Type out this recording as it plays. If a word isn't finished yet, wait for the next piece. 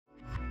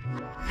Hey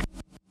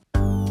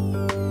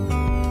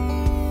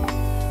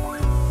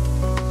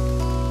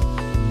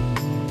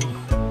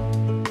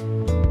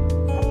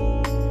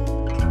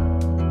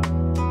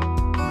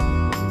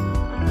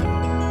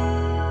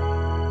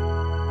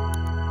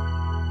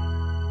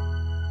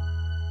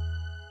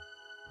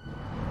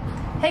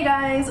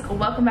guys,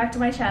 welcome back to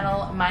my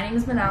channel. My name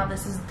is Manal.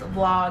 This is the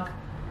vlog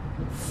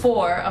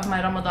 4 of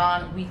my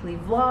Ramadan weekly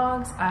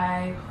vlogs.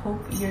 I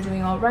hope you're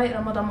doing all right.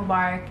 Ramadan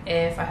Mubarak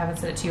if I haven't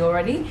said it to you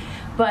already.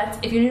 But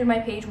if you're new to my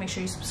page, make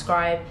sure you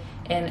subscribe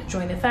and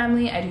join the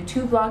family. I do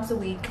 2 vlogs a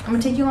week. I'm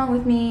gonna take you along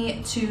with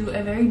me to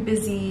a very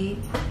busy,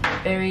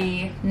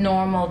 very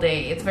normal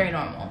day. It's very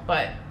normal,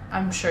 but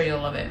I'm sure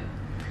you'll love it.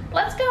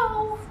 Let's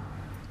go.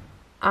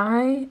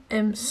 I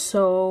am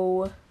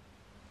so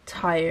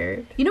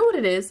tired. You know what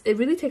it is? It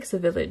really takes a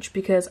village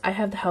because I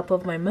have the help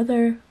of my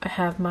mother. I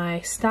have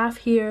my staff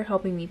here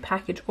helping me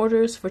package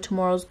orders for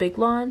tomorrow's big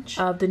launch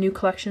of the new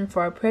collection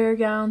for our prayer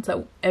gowns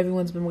that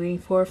everyone's been waiting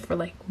for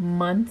like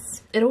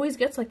months. It always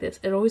gets like this.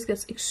 It always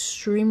gets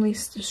extremely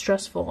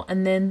stressful,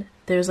 and then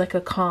there's like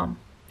a calm,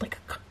 like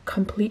a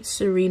complete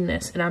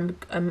sereneness, and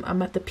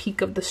I'm at the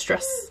peak of the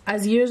stress.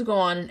 As years go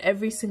on, and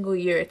every single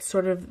year it's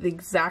sort of the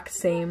exact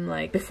same,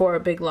 like before a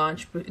big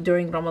launch,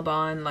 during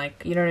Ramadan,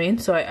 like, you know what I mean?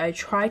 So I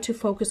try to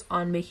focus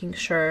on making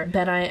sure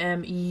that I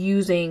am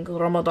using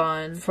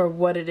Ramadan for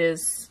what it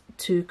is,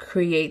 to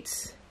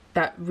create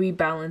that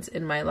rebalance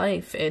in my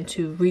life and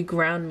to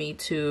reground me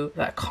to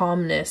that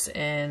calmness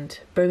and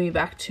bring me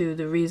back to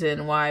the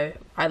reason why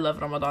I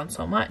love Ramadan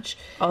so much.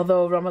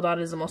 Although Ramadan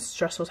is the most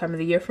stressful time of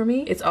the year for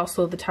me, it's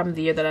also the time of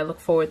the year that I look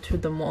forward to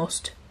the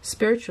most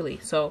spiritually.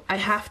 So I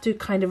have to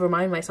kind of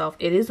remind myself,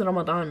 it is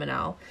Ramadan,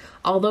 Manal.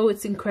 Although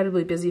it's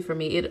incredibly busy for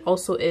me, it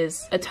also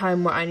is a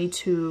time where I need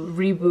to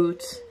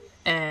reboot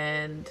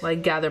and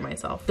like gather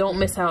myself. Don't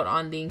miss out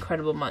on the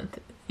incredible month.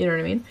 You know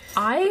what I mean?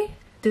 I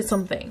did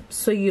something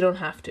so you don't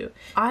have to.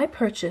 I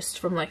purchased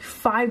from like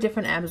 5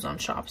 different Amazon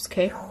shops,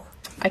 okay?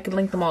 I can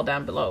link them all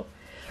down below.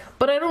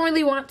 But I don't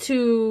really want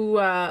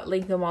to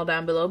link them all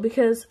down below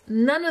because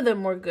none of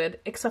them were good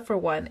except for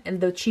one,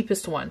 and the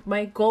cheapest one.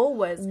 My goal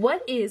was,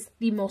 what is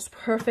the most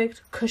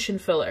perfect cushion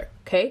filler,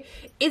 okay?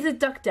 Is it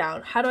duck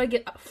down? How do I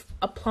get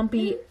a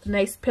plumpy,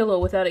 nice pillow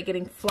without it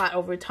getting flat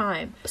over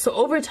time? So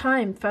over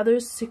time,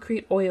 feathers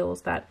secrete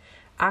oils that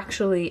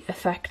actually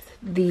affect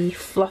the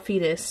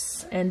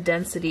fluffiness and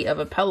density of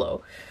a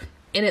pillow,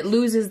 and it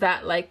loses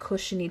that like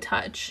cushiony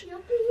touch.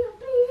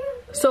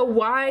 So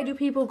why do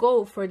people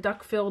go for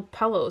duck-filled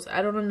pillows?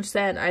 I don't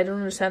understand. I don't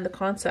understand the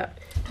concept.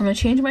 I'm gonna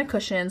change my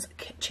cushions,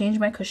 change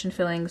my cushion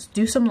fillings,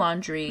 do some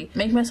laundry,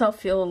 make myself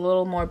feel a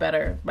little more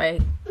better by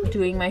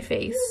doing my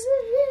face.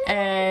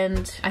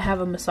 And I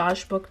have a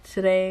massage booked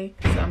today,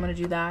 so I'm gonna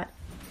do that.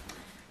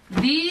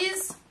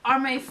 These are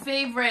my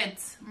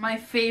favorite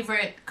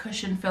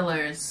cushion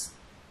fillers.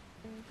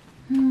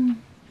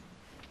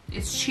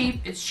 It's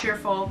cheap, it's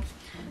cheerful.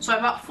 So I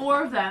bought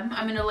 4 of them.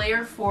 I'm in a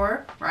layer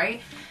 4,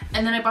 right?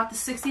 And then I bought the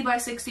 60 by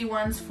 60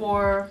 ones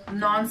for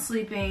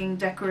non-sleeping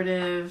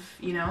decorative,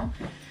 you know.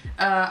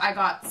 I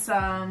got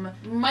some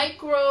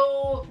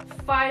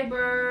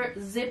microfiber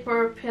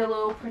zipper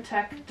pillow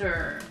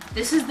protector.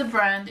 This is the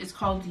brand. It's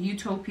called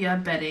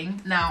Utopia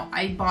Bedding. Now,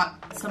 I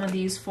bought some of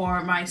these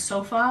for my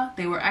sofa.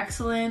 They were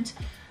excellent.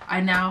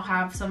 I now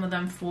have some of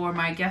them for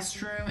my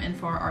guest room and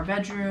for our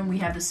bedroom. We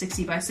have the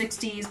 60 by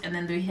 60s, and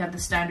then we have the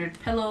standard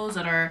pillows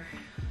that are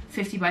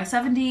 50 by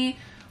 70.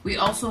 We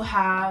also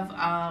have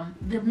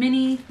the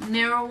mini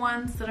narrow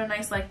ones that are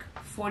nice, like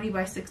 40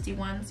 by 60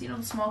 ones. You know,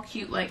 the small,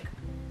 cute, like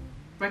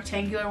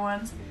rectangular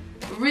ones.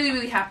 Really,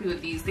 really happy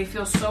with these. They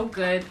feel so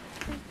good.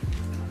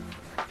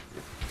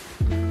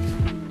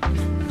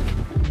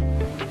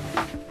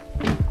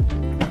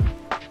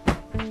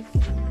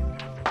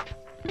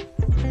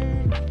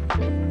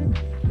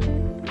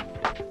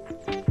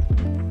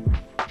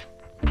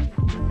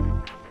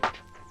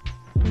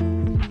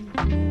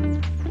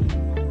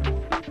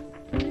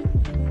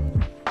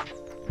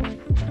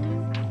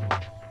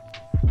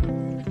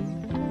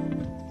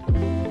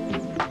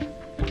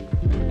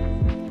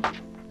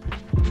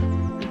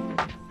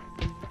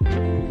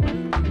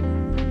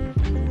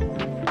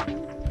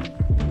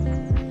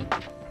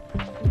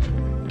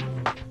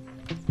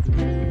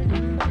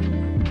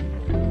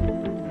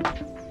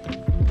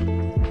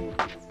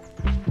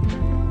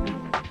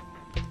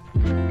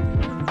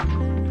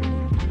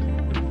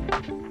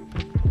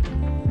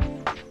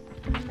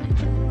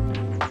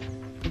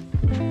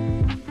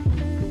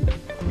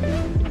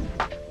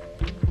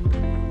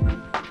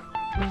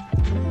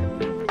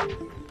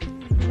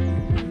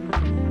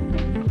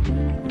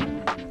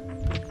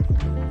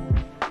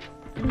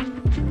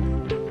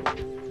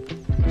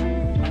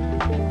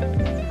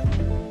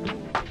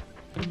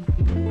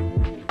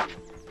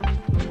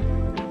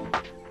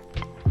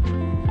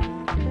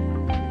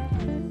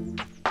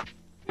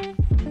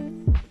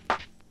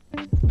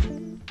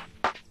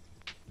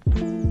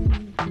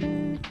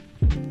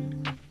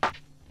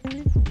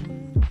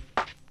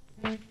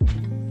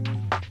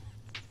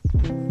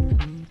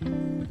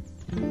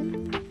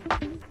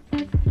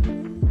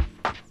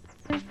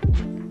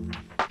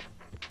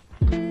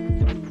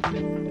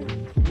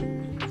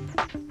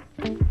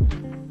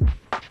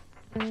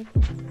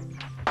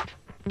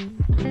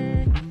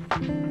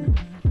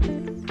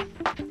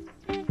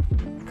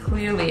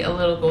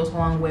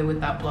 away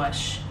with that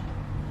blush.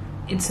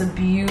 It's a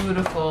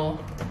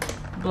beautiful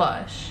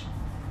blush.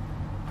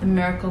 The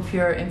Miracle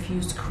Pure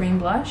Infused Cream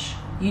Blush.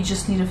 You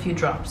just need a few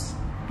drops.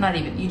 Not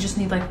even, you just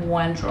need like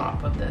 1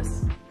 drop of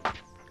this.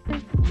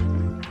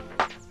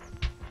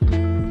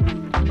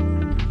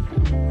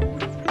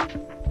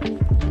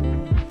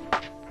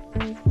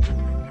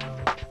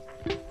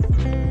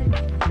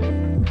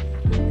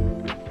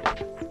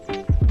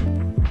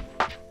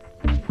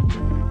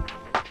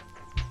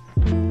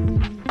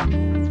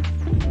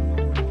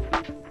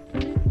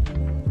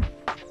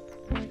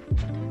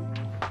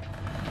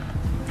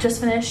 Just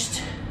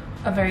finished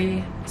a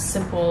very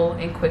simple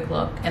and quick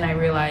look, and I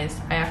realized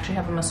I actually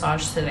have a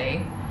massage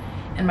today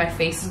and my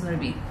face is going to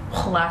be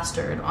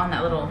plastered on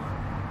that little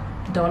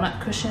donut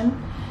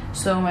cushion,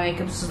 so my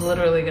makeup is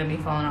literally going to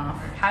be falling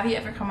off. Have you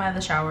ever come out of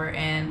the shower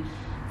and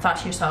thought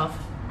to yourself,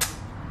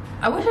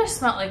 I wish I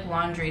smelled like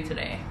laundry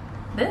today?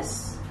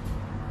 This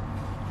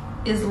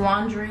is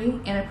laundry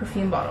in a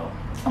perfume bottle.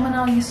 Oh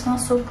no, you smell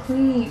so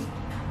clean.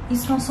 You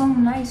smell so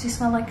nice. You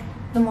smell like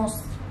the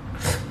most...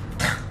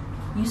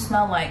 You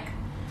smell like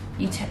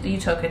you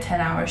took a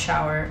 10-hour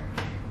shower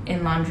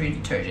in laundry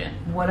detergent.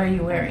 What are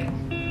you wearing?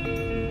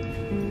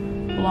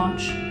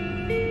 Blanche.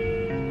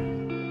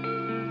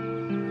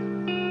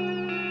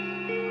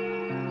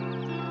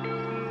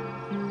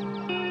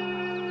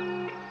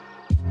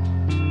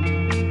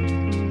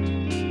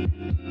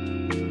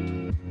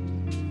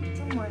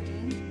 Good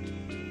morning.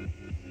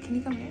 Can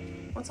you come here?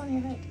 What's on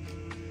your head?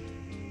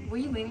 Were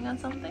you leaning on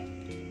something?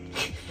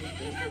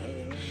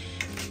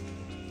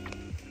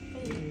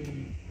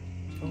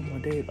 Oh my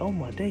days, oh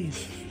my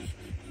days.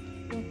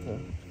 What the?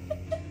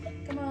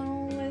 Come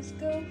on, let's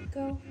go,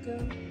 go, go.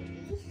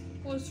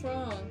 What's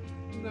wrong?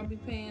 Grumpy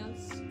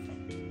pants.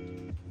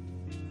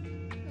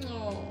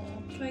 Oh,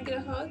 can I get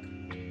a hug?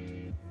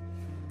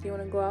 Do you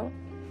want to go out?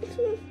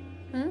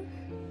 Hmm?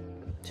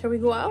 Shall we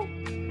go out?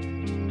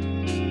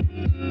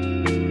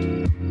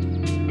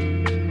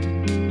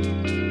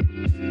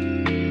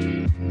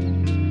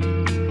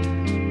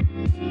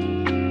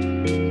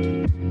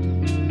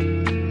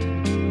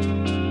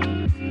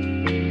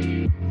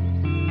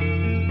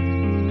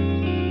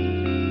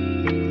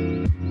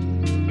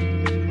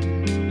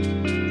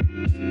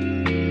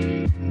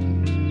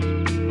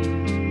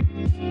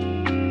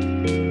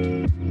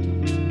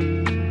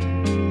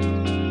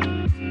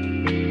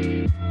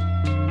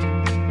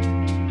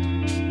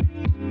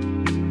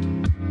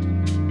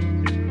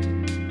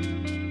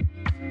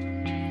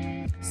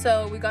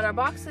 So we got our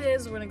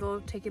boxes, we're gonna go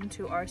take them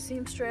to our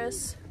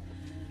seamstress,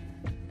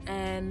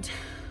 and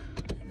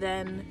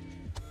then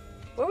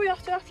where are we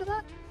off to after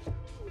that?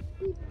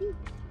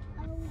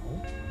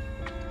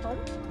 Home?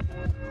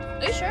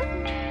 Are you sure?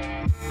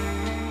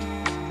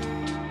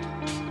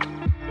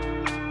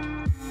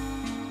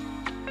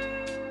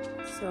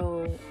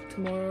 So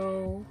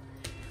tomorrow,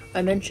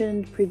 I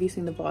mentioned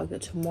previously in the vlog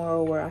that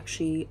tomorrow we're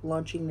actually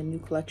launching the new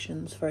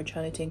collections for our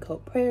Chinutay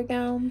coat prayer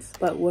gowns,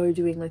 but we're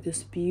doing like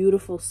this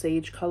beautiful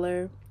sage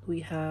color.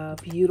 We have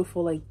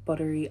beautiful like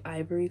buttery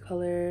ivory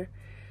color,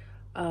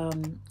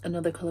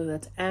 another color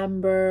that's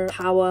amber.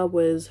 Hawa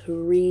was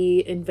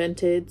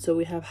reinvented, so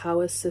we have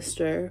Hawa's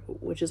sister,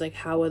 which is like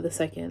Hawa the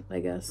second,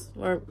 I guess,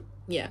 or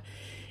yeah.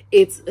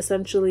 It's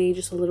essentially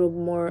just a little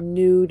more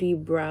nudie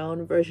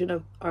brown version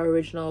of our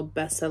original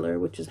bestseller,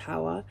 which is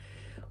Hawa,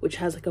 which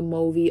has like a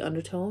mauvey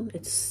undertone.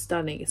 It's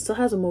stunning. It still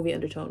has a mauvey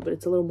undertone, but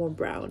it's a little more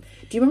brown.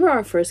 Do you remember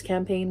our first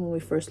campaign when we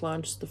first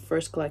launched the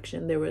first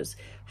collection? There was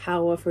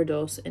Hawa,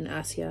 Firdos, and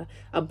Asya,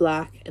 a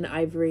black, an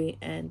ivory,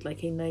 and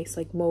like a nice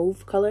like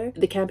mauve color.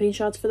 The campaign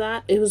shots for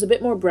that, it was a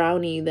bit more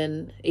browny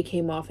than it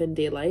came off in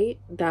daylight.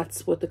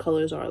 That's what the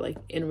colors are like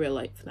in real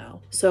life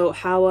now. So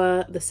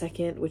Hawa the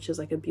second, which is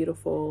like a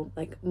beautiful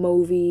like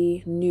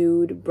mauvey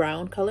nude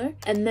brown color.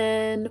 And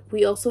then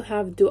we also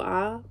have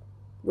Dua,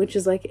 which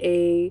is like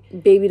a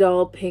baby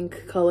doll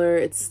pink color.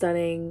 It's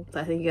stunning.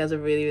 I think you guys will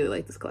really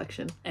like this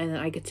collection. And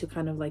I get to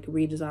kind of like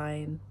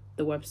redesign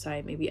the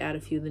website, maybe add a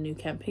few of the new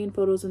campaign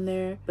photos in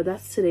there. But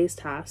that's today's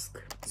task.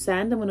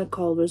 Sand I'm gonna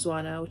call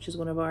Rizwana, which is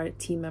one of our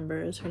team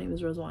members. Her name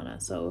is Rizwana.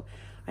 So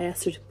I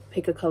asked her to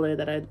pick a color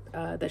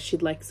that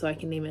she'd like so I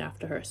can name it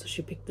after her. So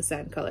she picked the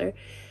sand color.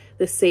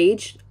 The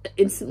sage,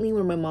 instantly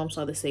when my mom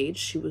saw the sage,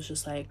 she was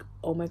just like,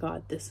 oh my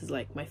god, this is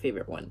like my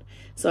favorite one.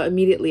 So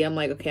immediately I'm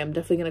like, okay, I'm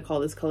definitely gonna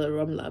call this color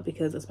Ramla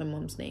because that's my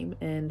mom's name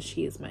and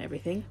she is my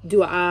everything.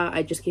 Dua,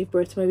 I just gave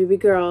birth to my baby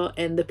girl,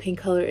 and the pink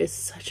color is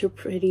such a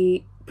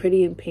pretty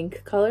and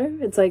pink color.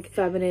 It's like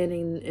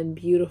feminine and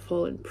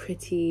beautiful and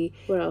pretty.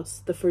 What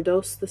else? The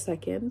Firdos the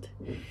second.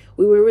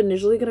 We were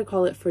initially gonna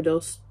call it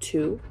Firdos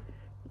 2,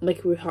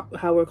 like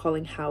how we're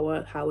calling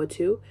Hawa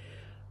 2.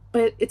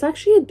 But it's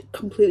actually a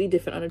completely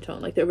different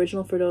undertone. Like the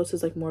original Firdos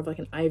is like more of like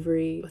an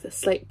ivory with a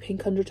slight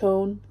pink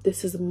undertone.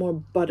 This is more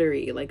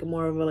buttery, like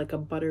more of a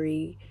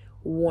buttery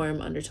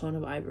warm undertone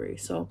of ivory.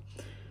 So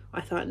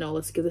I thought, no,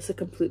 let's give this a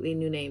completely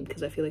new name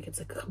because I feel like it's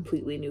a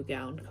completely new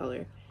gown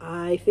color.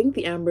 I think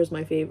the amber is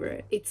my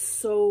favorite. It's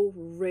so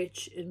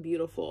rich and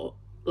beautiful.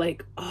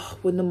 like, oh,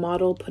 when the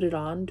model put it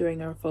on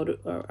during our photo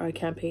or our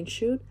campaign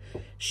shoot,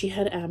 she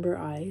had amber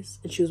eyes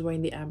and she was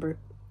wearing the amber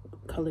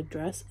colored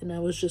dress, and I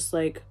was just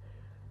like,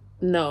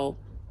 no,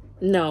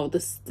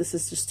 this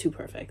is just too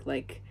perfect.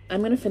 Like,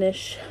 I'm gonna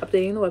finish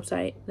updating the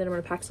website, then I'm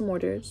gonna pack some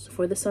orders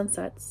for the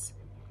sunsets,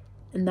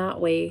 and that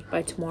way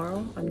by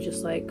tomorrow I'm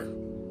just like,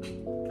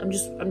 I'm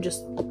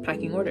just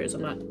packing orders.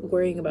 I'm not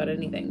worrying about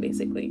anything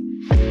basically.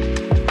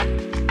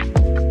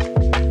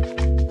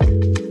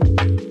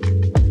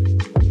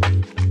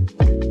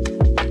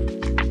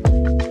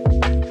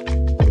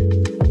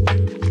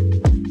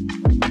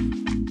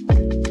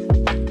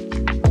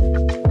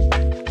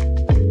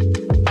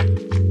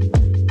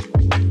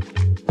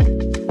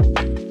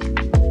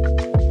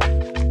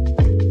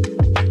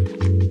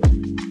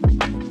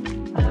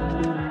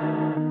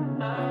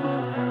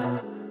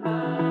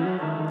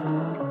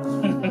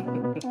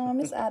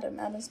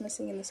 Adam's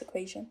missing in this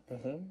equation.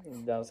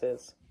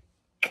 Downstairs.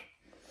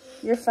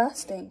 You're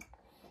fasting.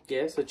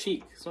 Yeah, it's a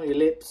cheek. It's not your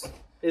lips,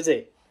 is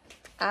it?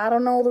 I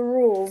don't know the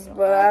rules,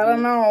 but I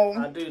don't know.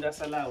 I do,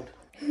 that's allowed.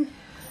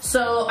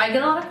 So I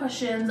get a lot of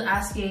questions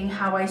asking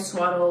how I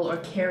swaddle or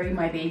carry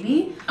my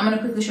baby. I'm gonna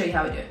quickly show you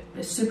how I do it.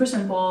 It's super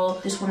simple.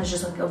 This one is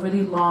just like a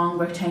really long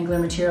rectangular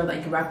material that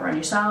you can wrap around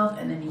yourself,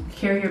 and then you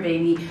carry your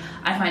baby.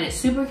 I find it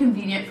super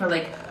convenient for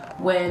like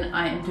when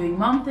I am doing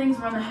mom things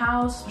around the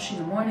house, especially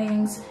in the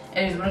mornings.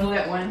 Anyways, I'm gonna go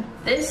get one.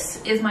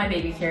 This is my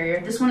baby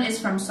carrier. This one is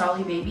from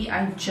Solly Baby.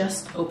 I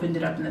just opened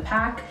it up in the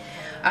pack.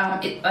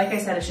 Like I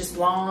said, it's just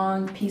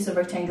long piece of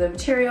rectangular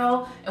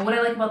material. And what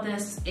I like about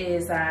this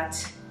is that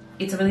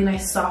it's a really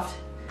nice soft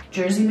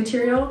jersey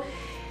material.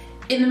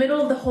 In the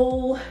middle of the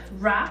whole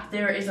wrap,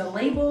 there is a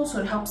label, so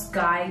it helps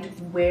guide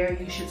where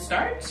you should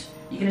start.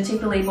 You're gonna take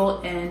the label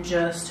and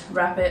just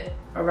wrap it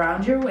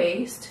around your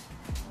waist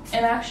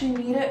and actually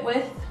meet it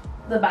with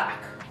the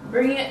back.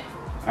 Bring it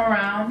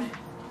around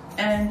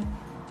and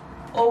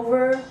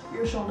over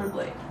your shoulder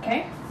blade,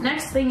 okay?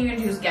 Next thing you're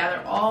gonna do is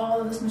gather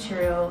all of this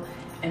material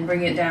and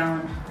bring it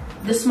down.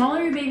 The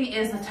smaller your baby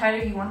is, the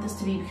tighter you want this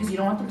to be, because you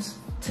don't want them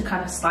to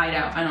kind of slide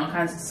out. I know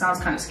it sounds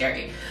kind of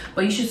scary,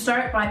 but you should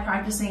start by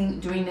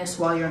practicing doing this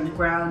while you're on the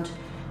ground,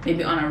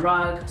 maybe on a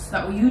rug, so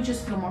that way you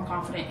just feel more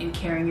confident in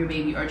carrying your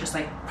baby, or just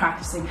like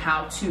practicing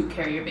how to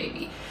carry your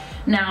baby.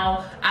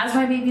 Now, as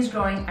my baby's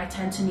growing, I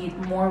tend to need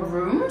more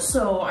room,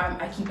 so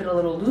I keep it a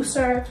little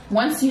looser.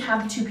 Once you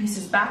have the two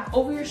pieces back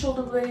over your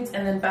shoulder blades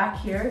and then back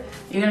here,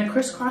 you're gonna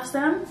crisscross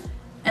them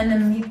and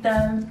then meet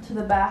them to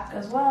the back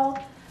as well,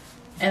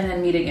 and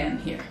then meet again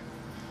here.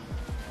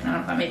 I don't know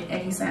if that made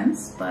any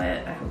sense,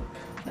 but I hope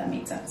that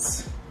made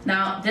sense.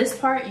 Now, this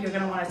part, you're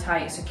gonna wanna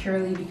tie it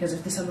securely, because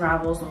if this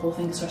unravels, the whole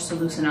thing starts to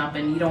loosen up,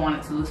 and you don't want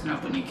it to loosen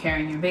up when you're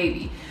carrying your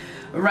baby.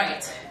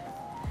 Right,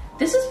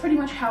 this is pretty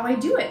much how I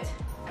do it.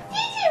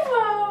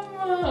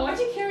 Mama, why'd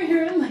you carry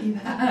her in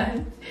like that?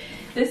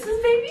 This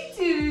is baby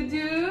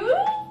Doo-Doo.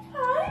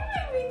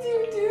 Hi, baby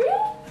Doo-Doo.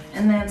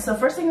 And then, so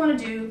first thing you wanna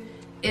do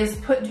is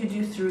put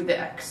Doo-Doo through the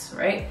X,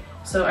 right?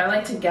 So I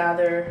like to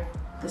gather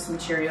this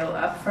material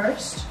up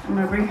first. I'm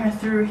gonna bring her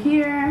through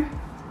here.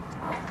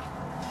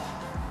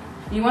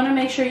 You wanna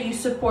make sure you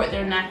support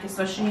their neck,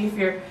 especially if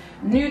you're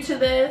new to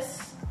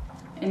this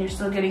and you're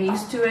still getting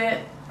used to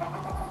it.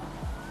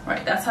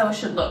 Right, that's how it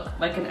should look,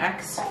 like an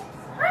X.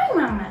 Hi,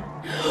 Mama.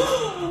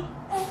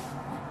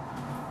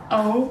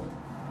 Oh,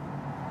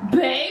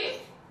 babe,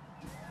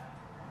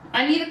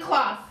 I need a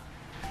cloth.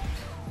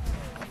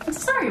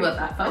 Sorry about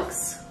that,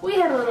 folks. We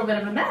had a little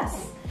bit of a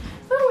mess,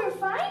 but we're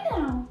fine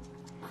now.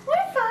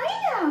 We're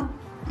fine now.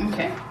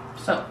 Okay,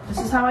 so this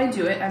is how I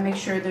do it. I make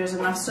sure there's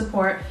enough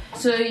support.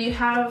 So you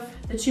have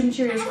the two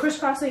materials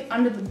crisscrossing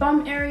under the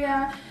bum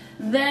area.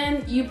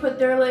 Then you put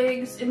their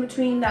legs in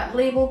between that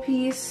label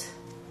piece,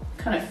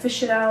 kind of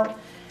fish it out.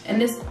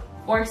 And this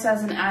works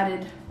as an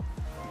added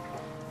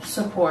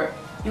support.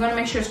 You want to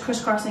make sure it's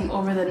crisscrossing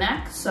over the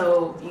neck,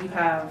 so you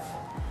have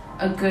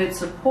a good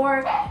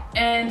support.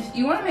 And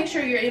you want to make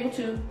sure you're able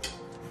to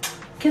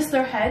kiss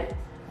their head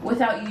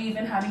without you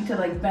even having to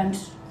like bend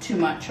too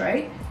much,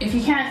 right? If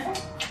you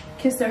can't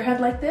kiss their head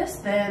like this,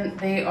 then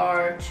they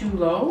are too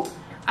low.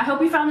 I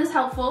hope you found this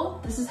helpful.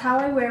 This is how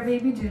I wear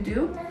baby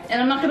Doo-Doo.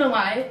 And I'm not gonna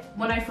lie,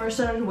 when I first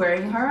started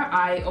wearing her,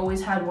 I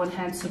always had one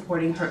hand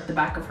supporting the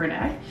back of her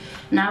neck.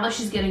 Now that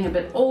she's getting a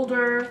bit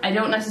older, I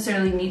don't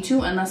necessarily need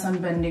to unless I'm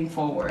bending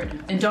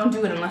forward. And don't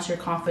do it unless you're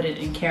confident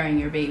in carrying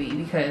your baby,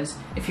 because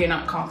if you're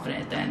not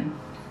confident, then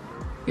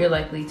you're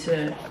likely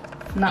to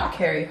not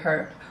carry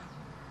her.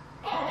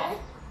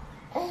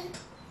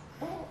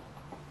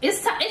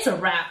 It's a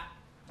wrap.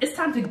 It's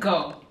time to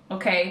go,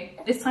 okay?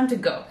 It's time to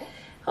go.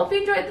 Hope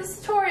you enjoyed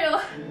this tutorial.